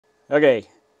Okay,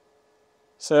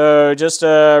 so just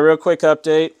a real quick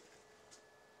update.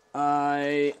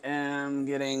 I am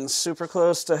getting super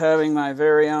close to having my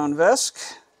very own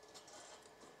VESC.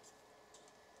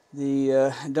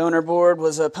 The donor board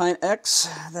was a PintX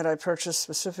that I purchased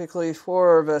specifically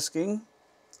for VESCing.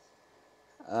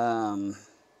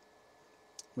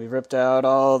 We ripped out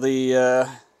all the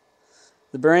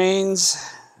brains,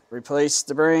 replaced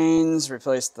the brains,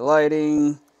 replaced the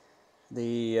lighting.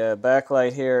 The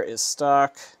backlight here is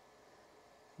stock,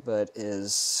 but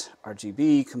is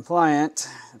RGB compliant,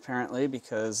 apparently,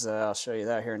 because I'll show you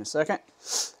that here in a second.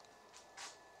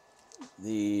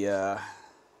 The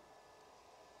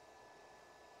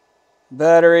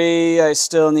battery, I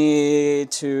still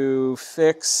need to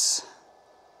fix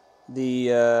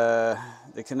the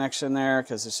connection there,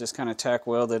 because it's just kind of tack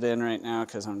welded in right now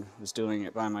because I was doing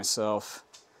it by myself.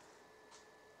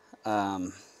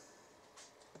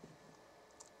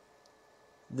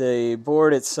 The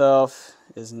board itself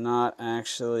is not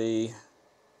actually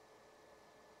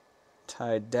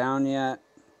tied down yet,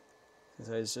 because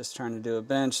I was just trying to do a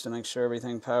bench to make sure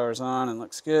everything powers on and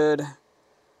looks good.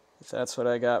 If that's what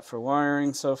I got for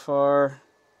wiring so far.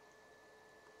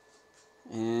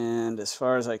 And as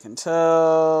far as I can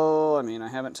tell, I mean, I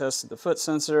haven't tested the foot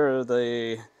sensor or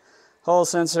the hole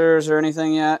sensors or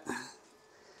anything yet,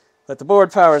 but the board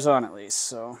powers on at least,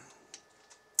 so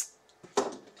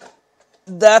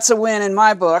that's a win in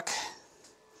my book.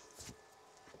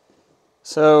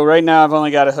 So right now I've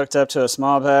only got it hooked up to a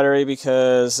small battery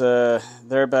because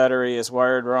their battery is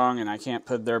wired wrong and I can't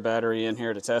put their battery in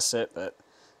here to test it, but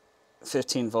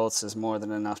 15 volts is more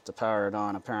than enough to power it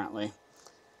on, apparently.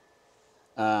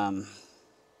 It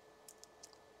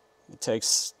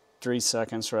takes 3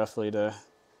 seconds roughly to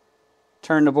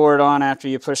turn the board on after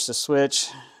you push the switch,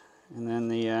 and then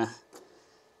the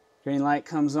green light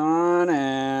comes on,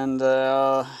 and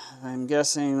I'm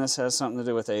guessing this has something to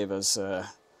do with Ava's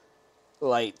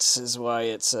lights is why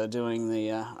it's doing the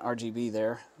RGB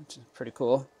there, which is pretty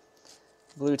cool.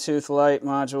 Bluetooth light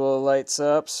module lights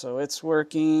up, so it's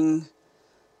working.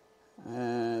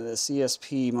 The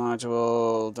CSP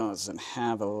module doesn't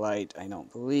have a light, I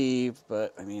don't believe,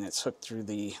 but I mean it's hooked through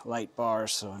the light bar,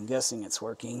 so I'm guessing it's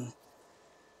working.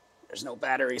 There's no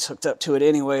batteries hooked up to it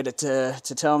anyway to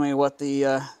tell me what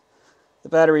the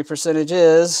battery percentage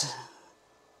is.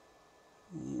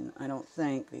 I don't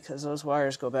think, because those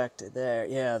wires go back to there.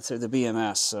 Yeah, through the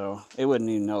BMS, so it wouldn't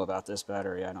even know about this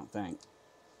battery, I don't think.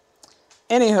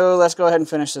 Anywho, let's go ahead and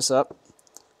finish this up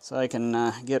so I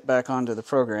can get back onto the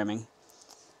programming.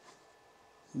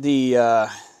 I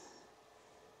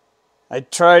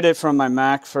tried it from my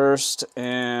Mac first,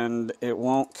 and it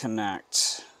won't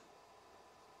connect.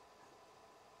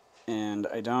 And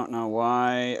I don't know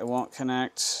why it won't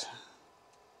connect.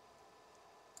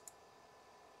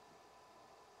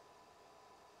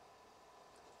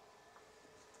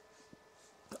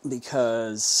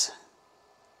 Because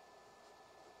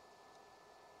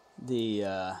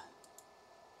the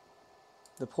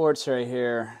ports right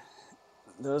here,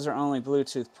 those are only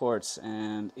Bluetooth ports,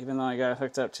 and even though I got it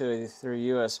hooked up to through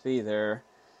USB there,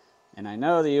 and I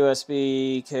know the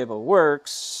USB cable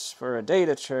works for a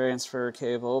data transfer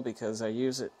cable because I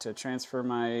use it to transfer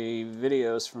my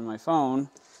videos from my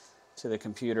phone to the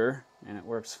computer, and it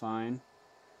works fine.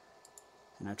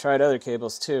 And I've tried other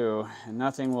cables too, and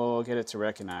nothing will get it to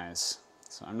recognize,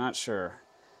 so I'm not sure.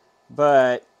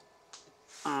 But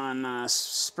on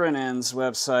Sprintend's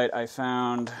website, I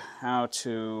found how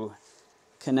to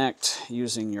connect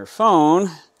using your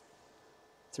phone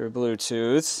through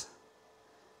Bluetooth.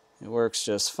 It works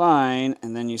just fine,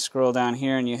 and then you scroll down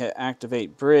here and you hit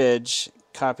Activate Bridge,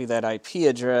 copy that IP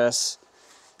address,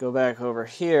 go back over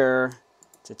here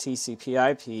to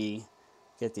TCP/IP,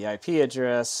 get the IP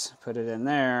address, put it in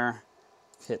there,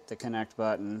 hit the connect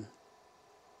button,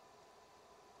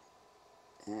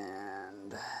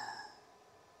 and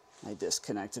I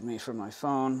disconnected me from my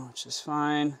phone, which is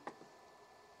fine.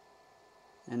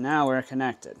 And now we're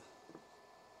connected.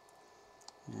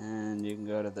 And you can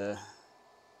go to the...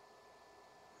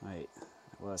 Wait,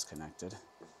 I was connected.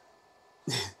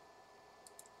 There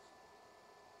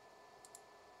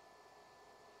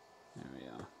we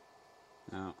go.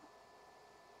 No.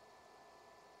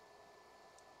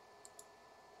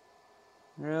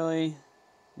 Really?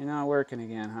 You're not working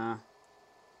again, huh?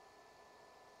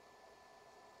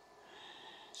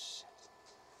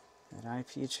 Shit. That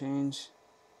IP change?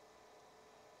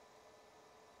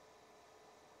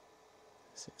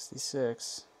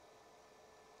 66.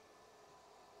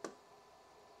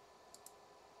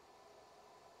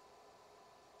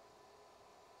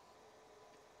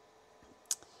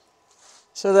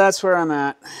 So that's where I'm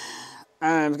at.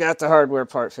 I've got the hardware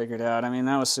part figured out. I mean,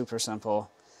 that was super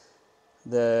simple.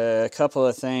 The couple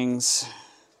of things,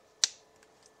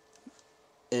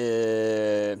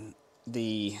 the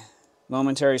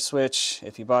momentary switch,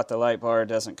 if you bought the light bar,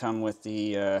 doesn't come with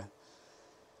the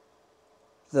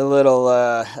little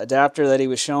adapter that he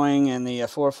was showing in the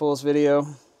 4 Fools video.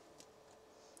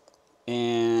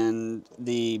 And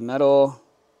the metal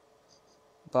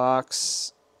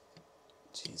box,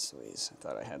 jeez Louise, I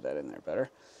thought I had that in there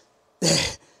better.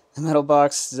 The metal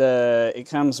box, it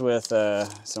comes with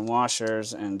some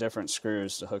washers and different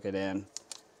screws to hook it in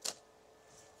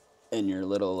your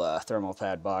little thermal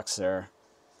pad box there.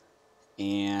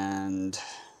 And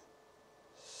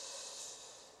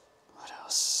what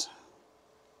else?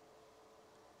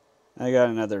 I got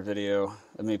another video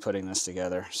of me putting this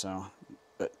together, so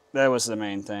but that was the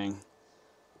main thing.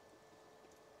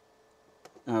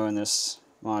 Oh, and this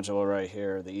module right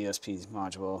here, the ESP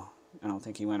module, I don't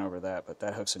think he went over that, but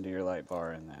that hooks into your light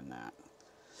bar and then that.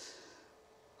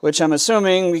 Which I'm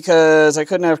assuming, because I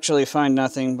couldn't actually find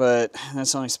nothing, but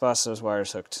that's the only spots those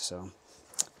wires hooked, so.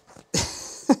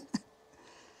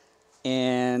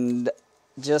 And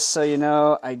just so you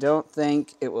know, I don't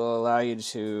think it will allow you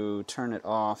to turn it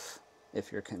off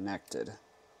if you're connected.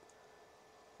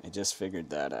 I just figured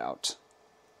that out.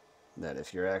 That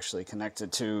if you're actually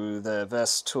connected to the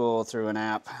VESC tool through an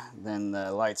app, then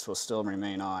the lights will still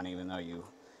remain on even though you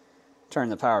turn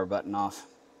the power button off.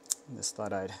 Just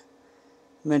thought I'd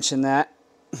mention that.